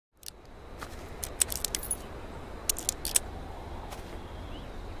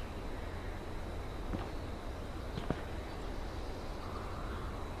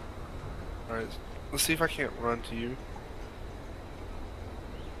Alright, let's see if I can't run to you.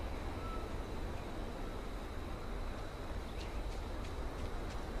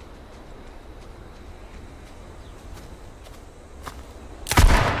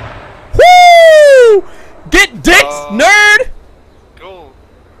 Woo! Get dicks, nerd! Go.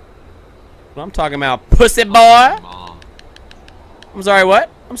 What I'm talking about, pussy boy. I'm sorry, what?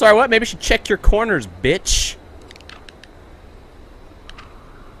 I'm sorry, what? Maybe you should check your corners, bitch.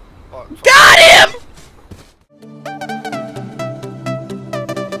 Got him!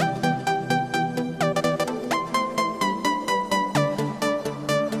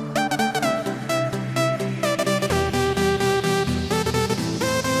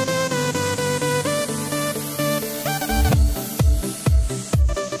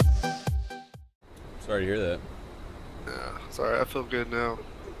 Sorry to hear that. Yeah, sorry, I feel good now.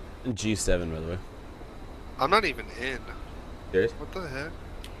 G7, by the way. I'm not even in. Serious? What the heck?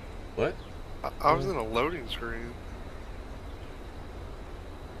 What? I was in a loading screen.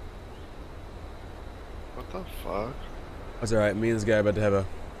 What the fuck? That's alright, me and this guy are about to have a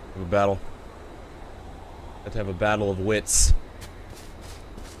battle. About to have a battle of wits.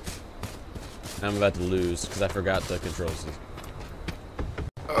 And I'm about to lose, because I forgot the controls.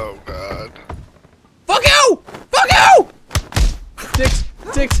 Oh god. Fuck you! Fuck you! Dicks,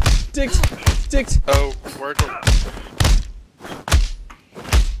 dicks, dicks, dicks. Oh, work.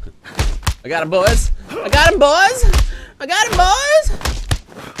 I got him, boys. I got him, boys. I got him, boys.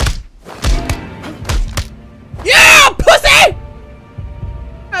 Yeah, pussy!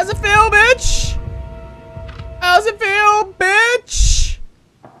 How's it feel, bitch? How's it feel, bitch?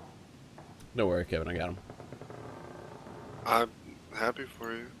 Don't worry, Kevin. I got him. I'm happy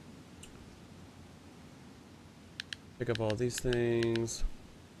for you. Pick up all these things.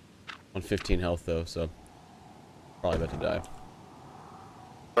 On 15 health, though, so probably about to die.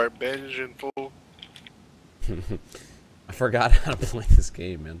 Our bandage in full. I forgot how to play this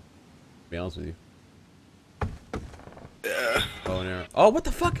game, man. To be honest with you. Yeah. Oh, and arrow. Oh, what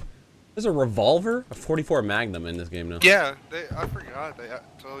the fuck? There's a revolver, a 44 Magnum in this game now. Yeah, I forgot. They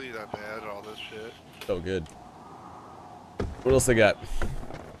told you that they added all this shit. So good. What else they got? How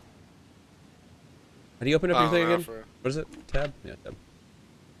do you open up your thing again? What is it? Tab? Yeah, tab.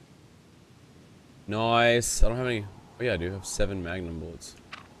 Nice. I don't have any. Oh yeah, I do. I have 7 Magnum bullets.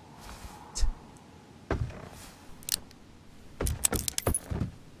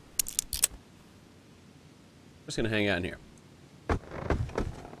 I'm just gonna hang out in here. What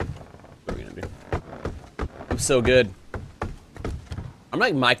are we gonna do? I'm so good. I'm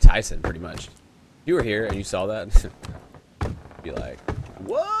like Mike Tyson, pretty much. If you were here and you saw that, be like,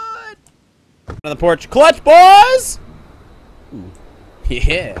 what? On the porch. Clutch, boys! Ooh.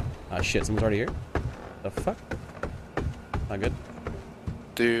 Yeah. Oh shit, someone's already here? The fuck? Not good.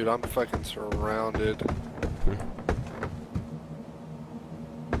 Dude, I'm fucking surrounded.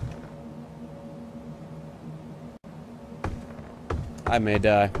 I may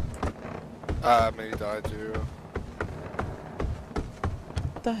die. I may die too.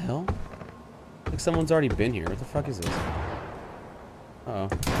 What the hell? Like someone's already been here. What the fuck is this? Uh oh.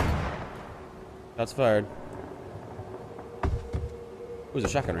 Shots fired. Ooh, there's a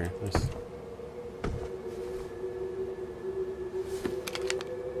shotgun right here. Nice.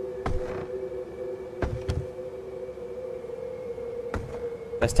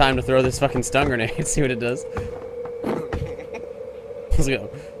 Best time to throw this fucking stun grenade. See what it does. Let's go.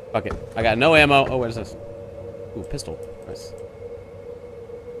 Fuck it. I got no ammo. Oh, what is this? Ooh, pistol. Nice.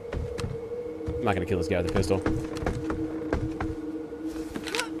 I'm not gonna kill this guy with a pistol.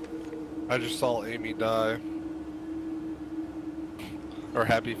 I just saw Amy die. Or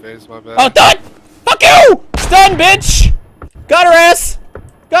happy face, my bad. Oh, done! Fuck you! Stun, bitch! Got her ass!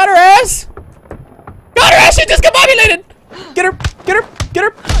 Got her ass! Got her ass! She just combobulated! Get her! Get her! Get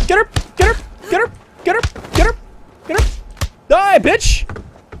her! Get her! Get her! Get her! Get her! Get her! Get her! Die, bitch!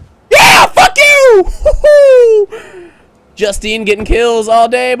 Yeah! Fuck you! Woohoo! Justine getting kills all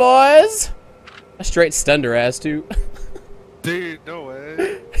day, boys. I straight stunned her ass, too. Dude, no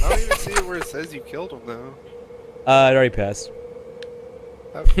way. I don't even see it where it says you killed him, though. It already passed.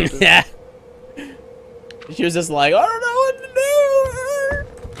 Yeah. She was just like, I don't know what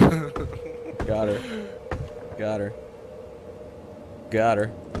to do. Got her. Got her. Got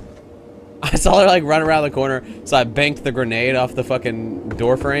her. I saw her like run around the corner, so I banked the grenade off the fucking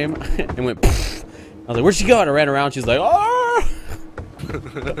door frame and went. Pfft. I was like, "Where'd she go?" And I ran around. She's like, "Oh!"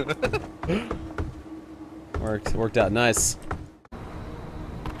 Worked out nice. What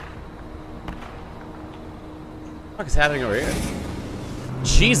the fuck is happening over here?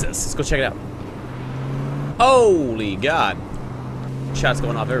 Jesus, let's go check it out. Holy God! Shots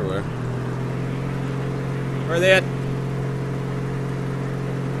going off everywhere. Where are they at?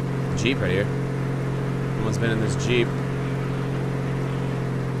 Jeep right here. Someone's been in this Jeep.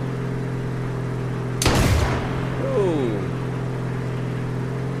 Ooh.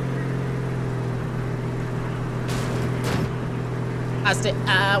 I stay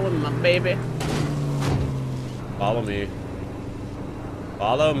out with my baby. Follow me.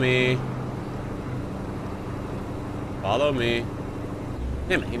 Follow me. Follow me.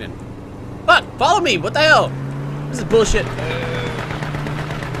 Damn it, he didn't. Fuck! Follow me! What the hell? This is bullshit.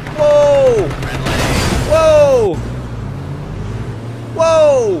 Whoa! Whoa!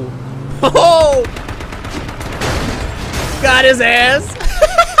 Whoa! Oh! Got his ass!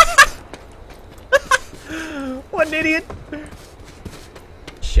 What an idiot!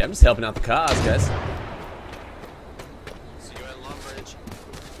 Shit, I'm just helping out the cause, guys. See you at Lumbridge.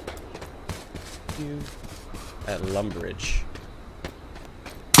 You at Lumbridge.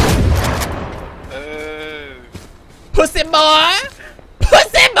 Pussy boy!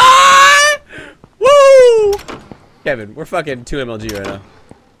 Pussy boy! Woo! Kevin, we're fucking 2 MLG right now.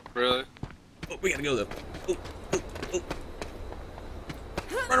 Really? Oh, we gotta go though. Oh, oh, oh.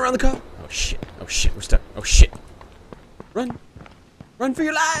 Run around the car. Oh shit. Oh shit, we're stuck. Oh shit. Run. Run for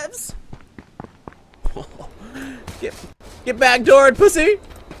your lives. Get backdoored, pussy.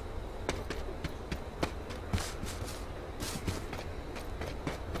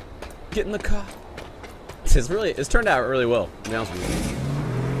 Get in the car. It's turned out really well, to be honest with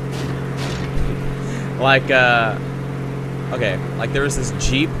you. Like, okay, like there was this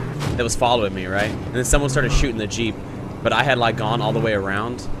Jeep that was following me, right? And then someone started shooting the Jeep, but I had like gone all the way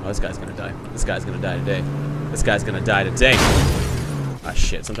around. Oh, this guy's gonna die. This guy's gonna die today. This guy's gonna die today. Ah,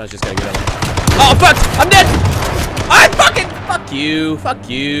 shit, sometimes you just gotta get up. Oh, fuck! I'm dead! I fucking, fuck you, fuck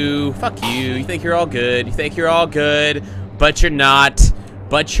you, fuck you. You think you're all good. You think you're all good, but you're not.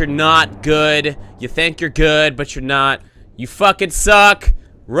 But you're not good. You think you're good, but you're not. You fucking suck.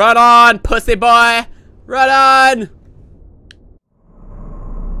 Run on, pussy boy. Run on.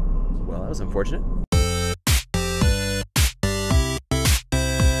 Well, that was unfortunate.